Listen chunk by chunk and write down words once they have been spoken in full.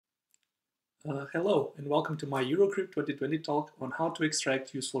Hello and welcome to my Eurocrypt 2020 talk on how to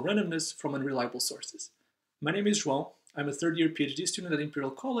extract useful randomness from unreliable sources. My name is João. I'm a third-year PhD student at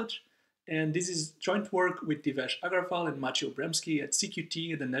Imperial College, and this is joint work with Divesh Aggarwal and Maciej Obremski at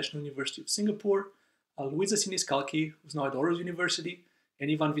CQT at the National University of Singapore, Luisa Siniscalchi, who's now at Aarhus University,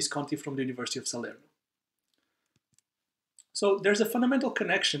 and Ivan Visconti from the University of Salerno. So there's a fundamental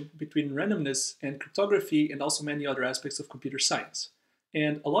connection between randomness and cryptography and also many other aspects of computer science.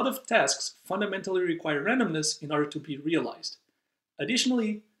 And a lot of tasks fundamentally require randomness in order to be realized.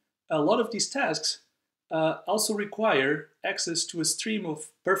 Additionally, a lot of these tasks also require access to a stream of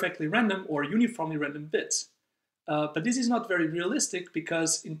perfectly random or uniformly random bits. But this is not very realistic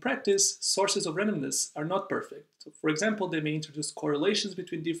because in practice, sources of randomness are not perfect. So for example, they may introduce correlations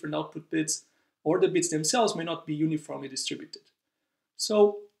between different output bits, or the bits themselves may not be uniformly distributed.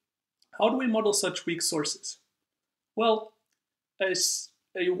 So how do we model such weak sources? Well,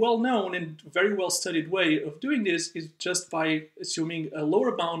 a well-known and very well-studied way of doing this is just by assuming a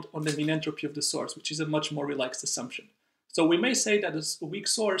lower bound on the mean entropy of the source, which is a much more relaxed assumption. So we may say that a weak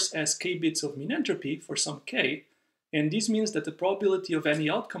source has k bits of mean entropy for some k, and this means that the probability of any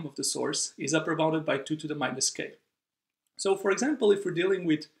outcome of the source is upper bounded by 2 to the minus k. So for example, if we're dealing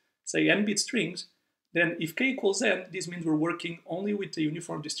with, say, n-bit strings, then if k equals n, this means we're working only with a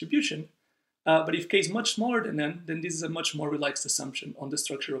uniform distribution. But if k is much smaller than n, then this is a much more relaxed assumption on the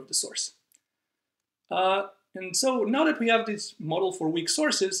structure of the source. And so now that we have this model for weak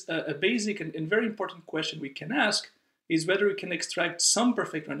sources, a basic and very important question we can ask is whether we can extract some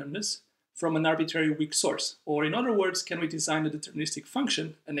perfect randomness from an arbitrary weak source. Or in other words, can we design a deterministic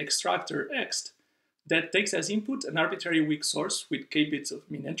function, an extractor x, that takes as input an arbitrary weak source with k bits of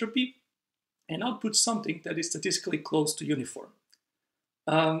mean entropy and outputs something that is statistically close to uniform.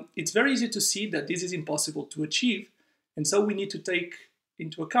 It's very easy to see that this is impossible to achieve, and so we need to take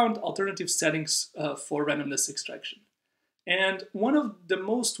into account alternative settings for randomness extraction. And one of the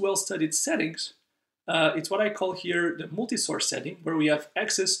most well-studied settings, it's what I call here the multi-source setting, where we have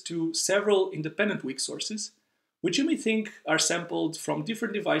access to several independent weak sources, which you may think are sampled from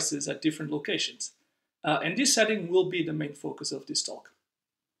different devices at different locations. And this setting will be the main focus of this talk.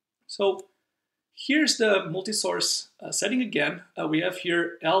 So here's the multi-source setting again. We have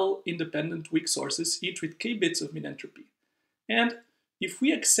here L independent weak sources, each with k bits of mean entropy. And if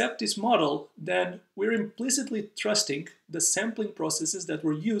we accept this model, then we're implicitly trusting the sampling processes that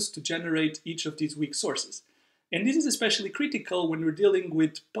were used to generate each of these weak sources. And this is especially critical when we're dealing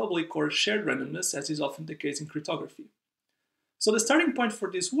with public or shared randomness, as is often the case in cryptography. So the starting point for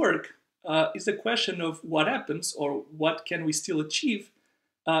this work is the question of what happens, or what can we still achieve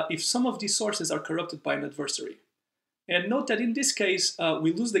if some of these sources are corrupted by an adversary. And note that in this case,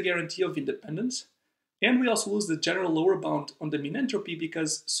 we lose the guarantee of independence, and we also lose the general lower bound on the mean entropy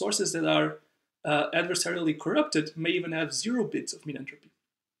because sources that are adversarially corrupted may even have 0 bits of mean entropy.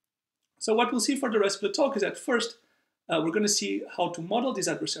 So what we'll see for the rest of the talk is that first, we're going to see how to model this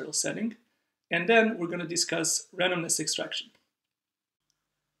adversarial setting, and then we're going to discuss randomness extraction.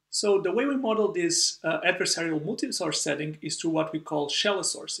 So the way we model this adversarial multi-source setting is through what we call shallow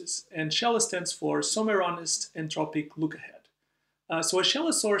sources. And shallow stands for somewhere honest entropic look ahead. So a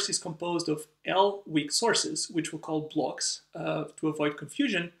shallow source is composed of L weak sources, which we'll call blocks to avoid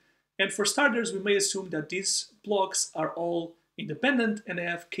confusion. And for starters, we may assume that these blocks are all independent and they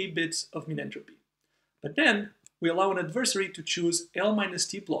have k bits of mean entropy. But then we allow an adversary to choose L minus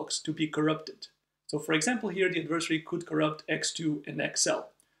t blocks to be corrupted. So for example, here the adversary could corrupt x2 and xl.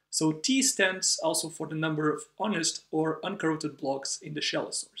 So T stands also for the number of honest or uncorrupted blocks in the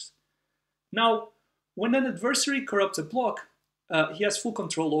shallow source. Now, when an adversary corrupts a block, he has full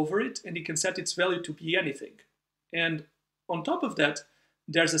control over it and he can set its value to be anything. And on top of that,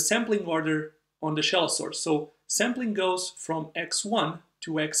 there's a sampling order on the shallow source. So sampling goes from x1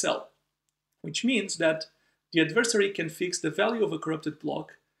 to xl, which means that the adversary can fix the value of a corrupted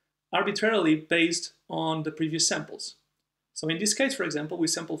block arbitrarily based on the previous samples. So in this case, for example, we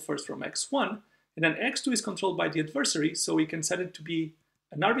sample first from x1, and then x2 is controlled by the adversary, so we can set it to be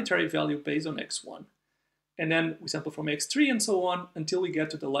an arbitrary value based on x1. And then we sample from x3 and so on until we get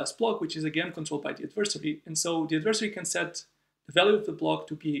to the last block, which is again controlled by the adversary. And so the adversary can set the value of the block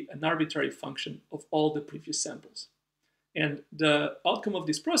to be an arbitrary function of all the previous samples. And the outcome of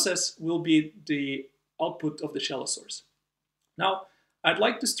this process will be the output of the shallow source. Now, I'd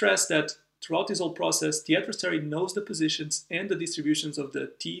like to stress that throughout this whole process, the adversary knows the positions and the distributions of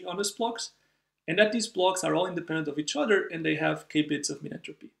the T honest blocks, and that these blocks are all independent of each other and they have k bits of mean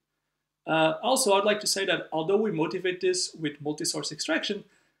entropy. Also, I'd like to say that although we motivate this with multi-source extraction,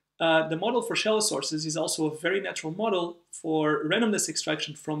 The model for shallow sources is also a very natural model for randomness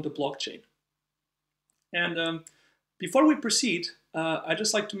extraction from the blockchain. And before we proceed, I'd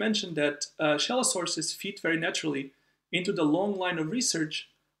just like to mention that shallow sources fit very naturally into the long line of research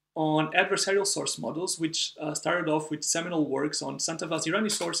on adversarial source models, which started off with seminal works on Santavasirani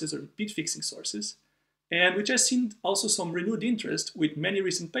sources or bit-fixing sources, and which has seen also some renewed interest with many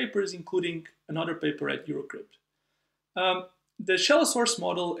recent papers, including another paper at Eurocrypt. The shallow source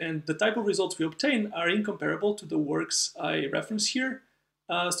model and the type of results we obtain are incomparable to the works I reference here.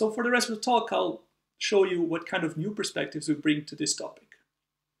 So for the rest of the talk, I'll show you what kind of new perspectives we bring to this topic.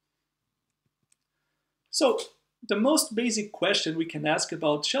 So the most basic question we can ask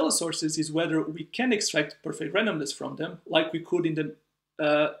about shallow sources is whether we can extract perfect randomness from them, like we could in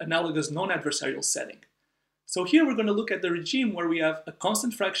the analogous non-adversarial setting. So here we're going to look at the regime where we have a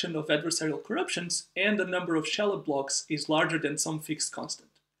constant fraction of adversarial corruptions and the number of shallow blocks is larger than some fixed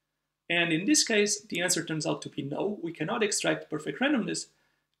constant. And in this case, the answer turns out to be no, we cannot extract perfect randomness.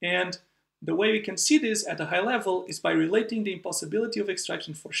 And the way we can see this at a high level is by relating the impossibility of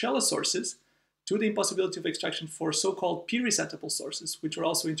extraction for shallow sources to the impossibility of extraction for so-called p-resettable sources, which were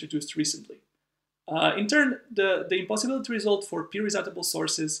also introduced recently. In turn, the impossibility result for p-resettable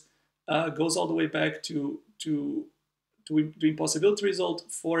sources goes all the way back to the impossibility result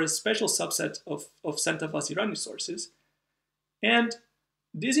for a special subset of Santavasirani sources. And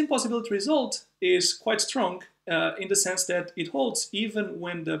this impossibility result is quite strong in the sense that it holds even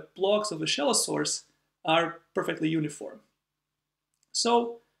when the blocks of a shallow source are perfectly uniform.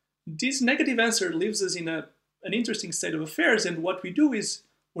 So this negative answer leaves us in an interesting state of affairs, and what we do is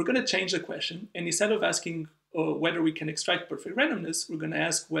we're going to change the question, and instead of asking whether we can extract perfect randomness, we're going to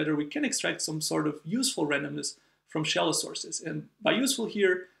ask whether we can extract some sort of useful randomness from shallow sources. And by useful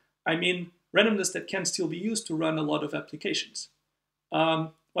here, I mean randomness that can still be used to run a lot of applications.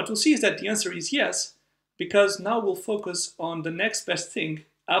 What we'll see is that the answer is yes, because now we'll focus on the next best thing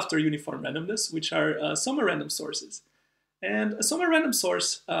after uniform randomness, which are summer random sources. And a summer random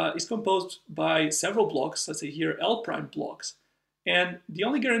source is composed by several blocks, let's say here L prime blocks. And the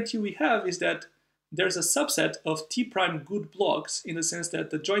only guarantee we have is that there's a subset of T prime good blocks in the sense that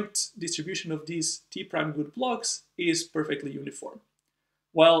the joint distribution of these T prime good blocks is perfectly uniform,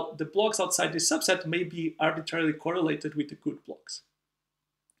 while the blocks outside this subset may be arbitrarily correlated with the good blocks.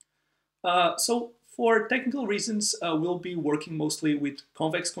 So for technical reasons, we'll be working mostly with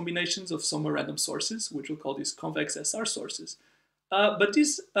convex combinations of summer random sources, which we'll call these convex SR sources. But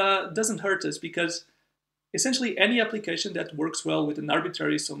this doesn't hurt us because essentially any application that works well with an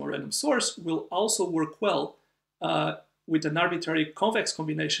arbitrary summer random source will also work well with an arbitrary convex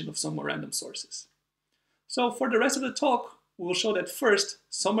combination of summer random sources. So for the rest of the talk, we'll show that first,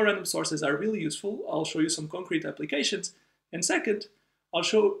 summer random sources are really useful. I'll show you some concrete applications. And second, I'll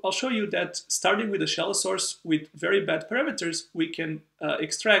show you that starting with a shallow source with very bad parameters, we can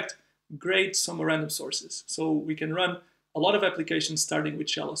extract great summer random sources. So we can run a lot of applications starting with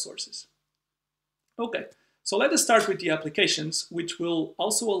shallow sources. Okay, so let us start with the applications, which will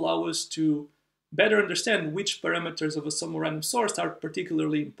also allow us to better understand which parameters of a summer random source are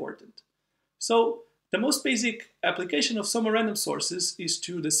particularly important. So the most basic application of summer random sources is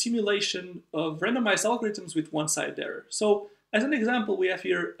to the simulation of randomized algorithms with one-sided error. So as an example, we have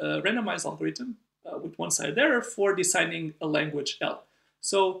here a randomized algorithm with one-sided error for designing a language L.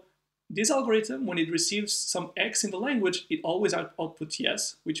 So this algorithm, when it receives some X in the language, it always outputs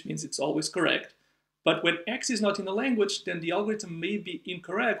yes, which means it's always correct. But when X is not in the language, then the algorithm may be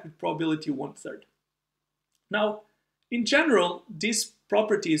incorrect with probability 1/3. Now, in general, this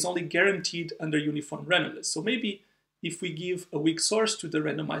property is only guaranteed under uniform randomness. So maybe if we give a weak source to the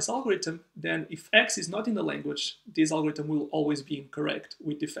randomized algorithm, then if X is not in the language, this algorithm will always be incorrect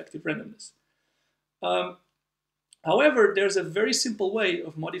with defective randomness. However, there's a very simple way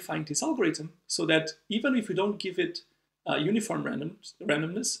of modifying this algorithm so that even if we don't give it uniform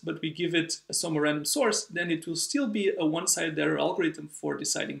randomness, but we give it a summer random source, then it will still be a one-sided error algorithm for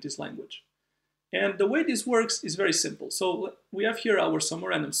deciding this language. And the way this works is very simple. So we have here our summer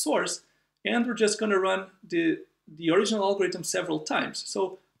random source, and we're just going to run the original algorithm several times.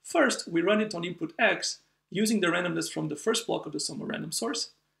 So first, we run it on input X using the randomness from the first block of the summer random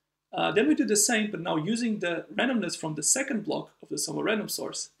source. Then we do the same, but now using the randomness from the second block of the summer random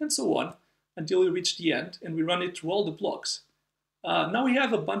source, and so on, until we reach the end, and we run it through all the blocks. Now we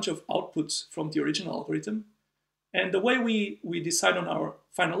have a bunch of outputs from the original algorithm, and the way we decide on our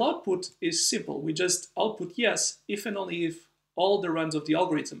final output is simple. We just output yes if and only if all the runs of the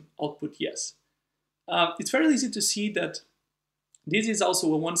algorithm output yes. It's very easy to see that this is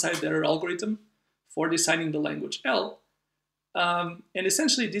also a one-sided error algorithm for designing the language L, And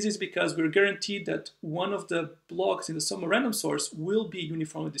essentially, this is because we're guaranteed that one of the blocks in the sum of random source will be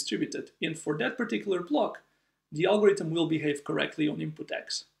uniformly distributed. And for that particular block, the algorithm will behave correctly on input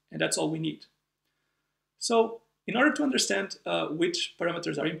x. And that's all we need. So in order to understand which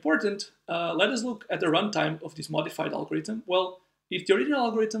parameters are important, let us look at the runtime of this modified algorithm. Well, if the original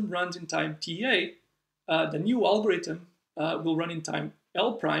algorithm runs in time ta, the new algorithm will run in time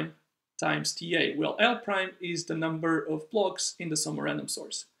L prime times ta. Well, L prime is the number of blocks in the sum of random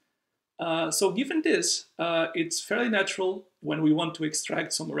source. So given this, it's fairly natural when we want to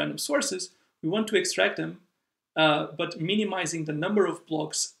extract sum of random sources, we want to extract them, but minimizing the number of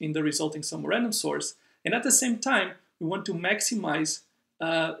blocks in the resulting sum of random source. And at the same time, we want to maximize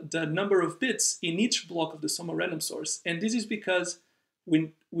the number of bits in each block of the sum of random source. And this is because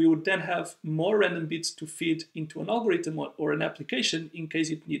we would then have more random bits to feed into an algorithm or an application in case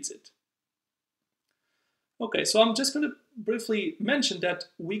it needs it. Okay, so I'm just going to briefly mention that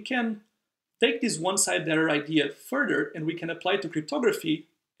we can take this one-sided error idea further and we can apply it to cryptography.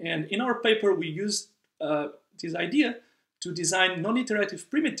 And in our paper, we use this idea to design non-iterative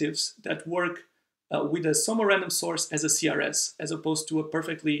primitives that work with a sum of random source as a CRS, as opposed to a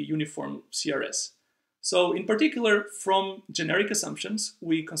perfectly uniform CRS. So in particular, from generic assumptions,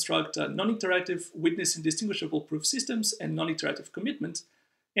 we construct non-iterative witness indistinguishable proof systems and non-iterative commitments.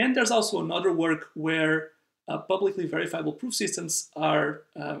 And there's also another work where publicly verifiable proof systems are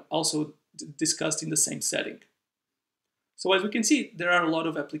also discussed in the same setting. So as we can see, there are a lot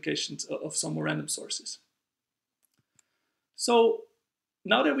of applications of sum of random sources. So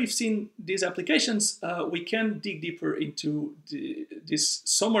now that we've seen these applications, we can dig deeper into this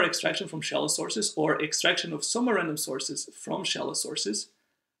summer extraction from shallow sources or extraction of sum of random sources from shallow sources.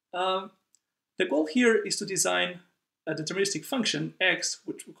 The goal here is to design a deterministic function, x,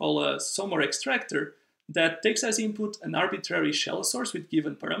 which we call a summer extractor, that takes as input an arbitrary shallow source with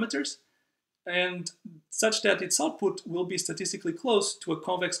given parameters, and such that its output will be statistically close to a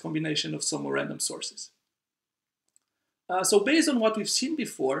convex combination of sum of random sources. So based on what we've seen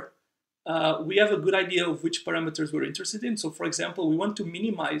before, we have a good idea of which parameters we're interested in. So for example, we want to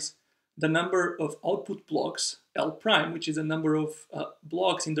minimize the number of output blocks, L prime, which is the number of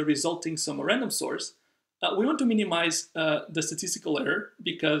blocks in the resulting sum of random source. We want to minimize the statistical error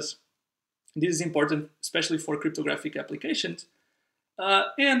because this is important, especially for cryptographic applications.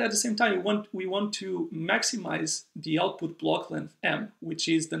 And at the same time, we want to maximize the output block length m, which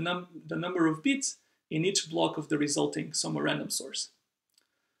is the number of bits in each block of the resulting sum of random source.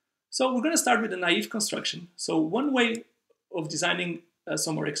 So we're going to start with a naive construction. So one way of designing a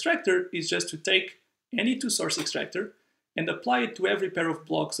summer extractor is just to take any two-source extractor and apply it to every pair of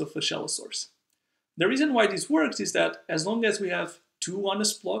blocks of a shallow source. The reason why this works is that as long as we have two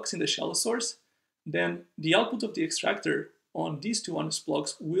honest blocks in the shallow source, then the output of the extractor on these two honest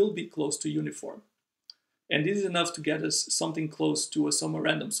blocks will be close to uniform. And this is enough to get us something close to a sum of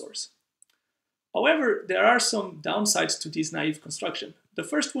random source. However, there are some downsides to this naive construction. The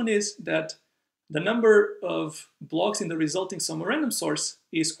first one is that the number of blocks in the resulting sum of random source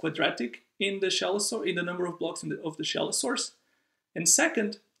is quadratic in the shallow source, in the number of blocks of the shallow source. And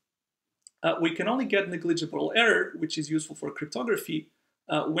second, we can only get negligible error, which is useful for cryptography,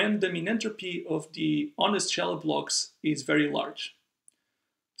 when the mean entropy of the honest shallow blocks is very large.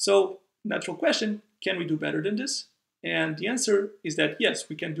 So, natural question, can we do better than this? And the answer is that yes,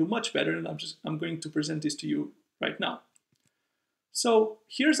 we can do much better, and I'm going to present this to you right now. So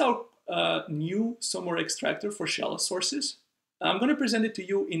here's our new summer extractor for shallow sources. I'm going to present it to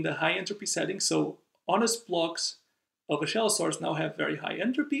you in the high entropy setting. So honest blocks of a shallow source now have very high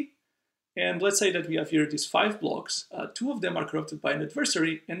entropy. And let's say that we have here these 5 blocks. 2 of them are corrupted by an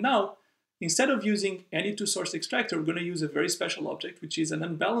adversary. And now, instead of using any two-source extractor, we're going to use a very special object, which is an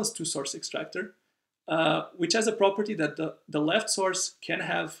unbalanced two-source extractor, which has a property that the left source can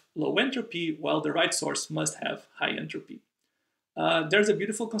have low entropy, while the right source must have high entropy. There's a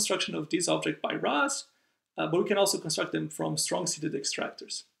beautiful construction of this object by Raz, but we can also construct them from strong-seeded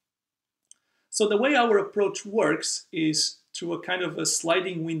extractors. So the way our approach works is through a kind of a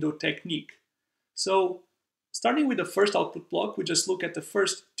sliding window technique. So starting with the first output block, we just look at the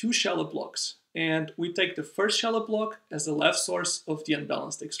first 2 shallow blocks. And we take the first shallow block as the left source of the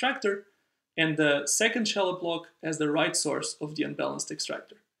unbalanced extractor, and the second shallow block as the right source of the unbalanced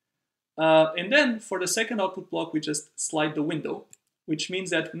extractor. And then for the second output block, we just slide the window, which means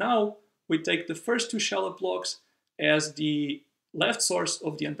that now we take the first 2 shallow blocks as the left source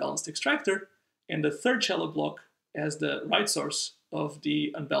of the unbalanced extractor, and the third shallow block as the right source of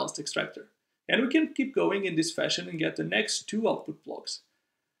the unbalanced extractor. And we can keep going in this fashion and get the next 2 output blocks.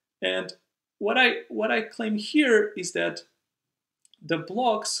 And what I claim here is that the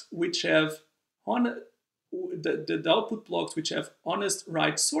blocks which have the output blocks which have honest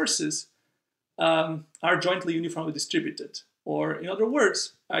right sources are jointly uniformly distributed. Or in other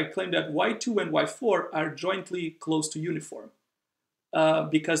words, I claim that y2 and y4 are jointly close to uniform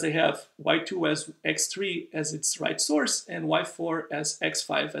because they have y2 as x3 as its right source and y4 as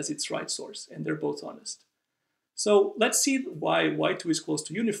x5 as its right source, and they're both honest. So let's see why y2 is close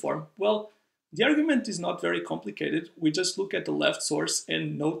to uniform. Well, the argument is not very complicated. We just look at the left source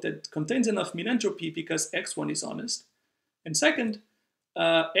and note that it contains enough mean entropy because x1 is honest. And second,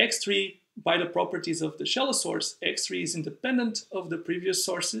 x3, by the properties of the shallow source, x3 is independent of the previous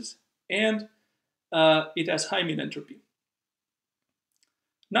sources, and it has high mean entropy.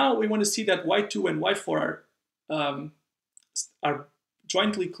 Now we want to see that y2 and y4 are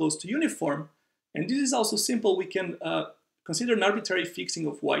jointly close to uniform, and this is also simple. We can consider an arbitrary fixing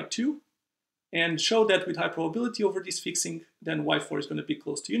of y2 and show that with high probability over this fixing, then y4 is going to be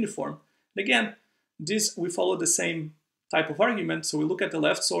close to uniform. And again, we follow the same type of argument. So we look at the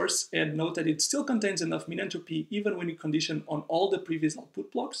left source and note that it still contains enough mean entropy even when you condition on all the previous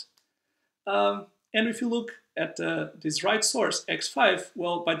output blocks. And if you look at this right source, x5,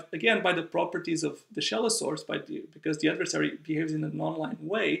 well, again, by the properties of the shallow source, because the adversary behaves in a non-line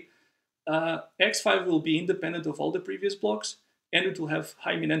way, x5 will be independent of all the previous blocks, and it will have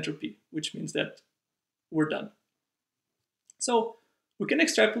high mean entropy, which means that we're done. So we can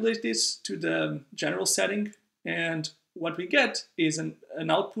extrapolate this to the general setting, and what we get is an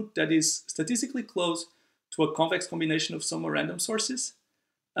output that is statistically close to a convex combination of some random sources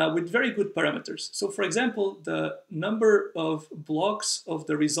with very good parameters. So for example, the number of blocks of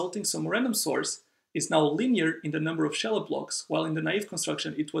the resulting some random source is now linear in the number of shallow blocks, while in the naive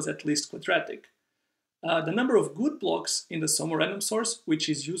construction it was at least quadratic. The number of good blocks in the sum random source, which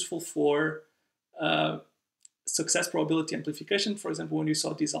is useful for success probability amplification, for example, when you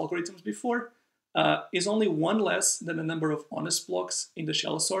saw these algorithms before, is only one less than the number of honest blocks in the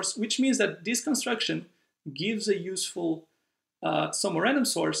shallow source, which means that this construction gives a useful sum random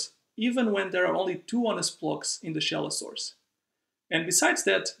source even when there are only two honest blocks in the shallow source. And besides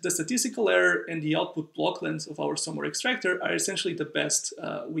that, the statistical error and the output block length of our summary extractor are essentially the best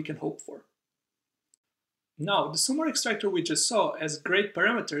we can hope for. Now, the summary extractor we just saw has great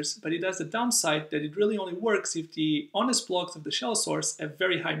parameters, but it has the downside that it really only works if the honest blocks of the shallow source have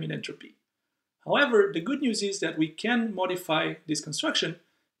very high mean entropy. However, the good news is that we can modify this construction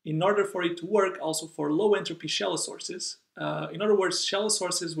in order for it to work also for low entropy shallow sources. In other words, shallow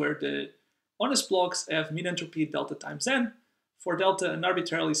sources where the honest blocks have mean entropy delta times n, for delta an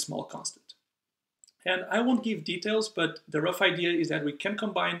arbitrarily small constant. And I won't give details, but the rough idea is that we can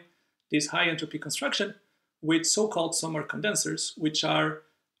combine this high entropy construction with so-called summary condensers, which are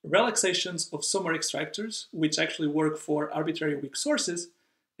relaxations of summary extractors, which actually work for arbitrary weak sources,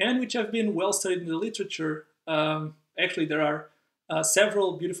 and which have been well studied in the literature. Actually, there are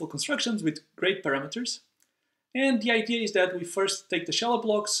several beautiful constructions with great parameters. And the idea is that we first take the shallow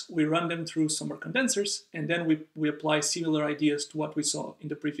blocks, we run them through summary condensers, and then we apply similar ideas to what we saw in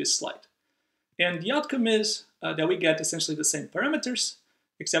the previous slide. And the outcome is that we get essentially the same parameters,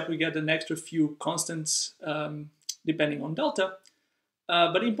 except we get an extra few constants depending on delta.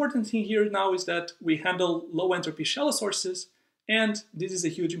 But the important thing here now is that we handle low entropy shallow sources, and this is a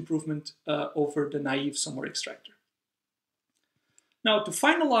huge improvement over the naive summary extractor. Now, to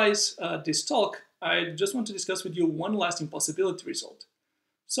finalize this talk, I just want to discuss with you one last impossibility result.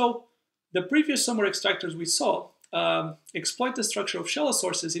 So the previous summary extractors we saw exploit the structure of shallow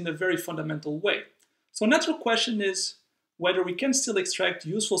sources in a very fundamental way. So a natural question is whether we can still extract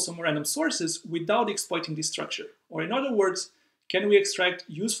useful summary random sources without exploiting this structure. Or in other words, can we extract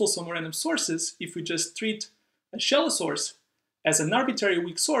useful summary random sources if we just treat a shallow source as an arbitrary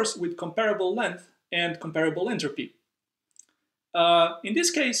weak source with comparable length and comparable entropy? In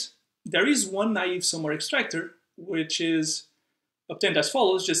this case, there is one naive summary extractor, which is obtained as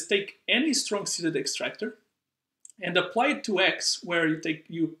follows. Just take any strong seeded extractor and apply it to X, where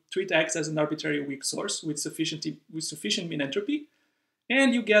you treat X as an arbitrary weak source with sufficient mean entropy,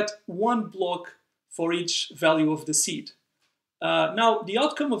 and you get one block for each value of the seed. Now, the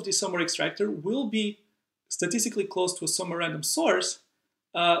outcome of this summary extractor will be statistically close to a summary random source,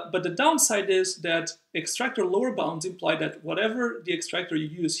 but the downside is that extractor lower bounds imply that whatever the extractor you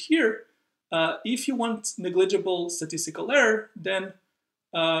use here, if you want negligible statistical error, then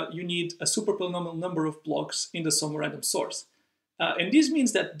you need a superpolynomial number of blocks in the summary random source. And this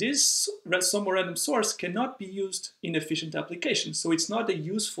means that this summary random source cannot be used in efficient applications, so it's not a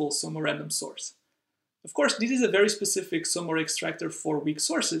useful summary random source. Of course, this is a very specific summary extractor for weak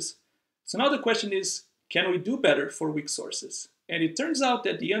sources. So now the question is, can we do better for weak sources? And it turns out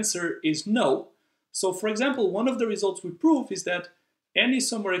that the answer is no. So for example, one of the results we prove is that any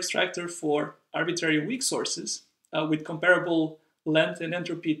somewhere extractor for arbitrary weak sources with comparable length and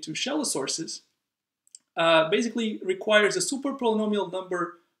entropy to shallow sources basically requires a super polynomial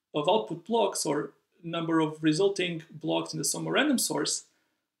number of output blocks or number of resulting blocks in the somewhere random source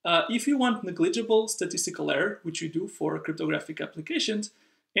if you want negligible statistical error, which you do for cryptographic applications,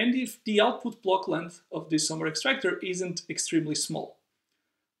 and if the output block length of this somewhere extractor isn't extremely small.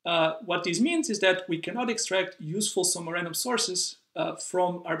 What this means is that we cannot extract useful somewhere random sources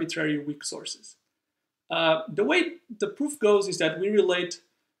from arbitrary weak sources. The way the proof goes is that we relate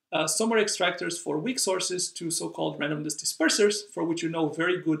somewhere extractors for weak sources to so-called randomness dispersers, for which you know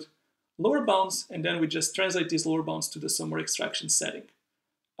very good lower bounds, and then we just translate these lower bounds to the somewhere extraction setting.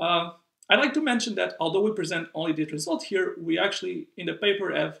 I'd like to mention that although we present only the result here, we actually in the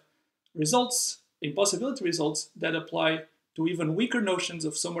paper have results, impossibility results, that apply to even weaker notions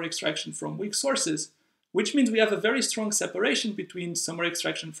of somewhere extraction from weak sources, which means we have a very strong separation between somewhere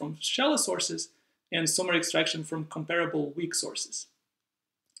extraction from shallow sources and somewhere extraction from comparable weak sources.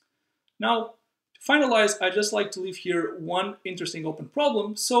 Now, to finalize, I'd just like to leave here one interesting open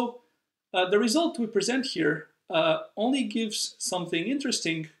problem. So the result we present here only gives something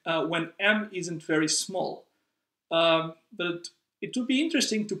interesting when m isn't very small. But it would be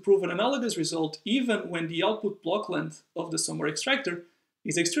interesting to prove an analogous result even when the output block length of the somewhere extractor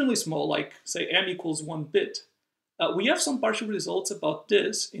is extremely small, like say m equals 1 bit. We have some partial results about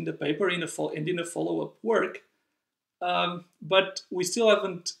this in the paper and in the follow-up work, but we still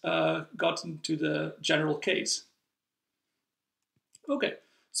haven't gotten to the general case. Okay,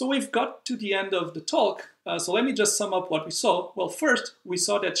 so we've got to the end of the talk, so let me just sum up what we saw. Well, first, we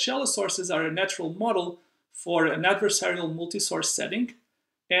saw that shallow sources are a natural model for an adversarial multi-source setting,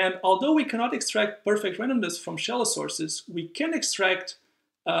 and although we cannot extract perfect randomness from shallow sources, we can extract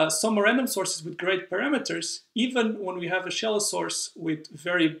some random sources with great parameters, even when we have a shallow source with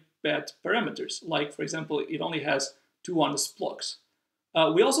very bad parameters, like, for example, it only has 2 honest blocks.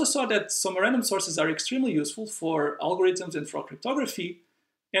 We also saw that some random sources are extremely useful for algorithms and for cryptography,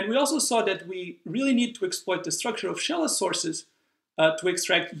 and we also saw that we really need to exploit the structure of shallow sources to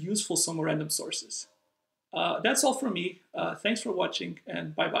extract useful some random sources. That's all from me. Thanks for watching,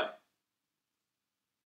 and bye-bye.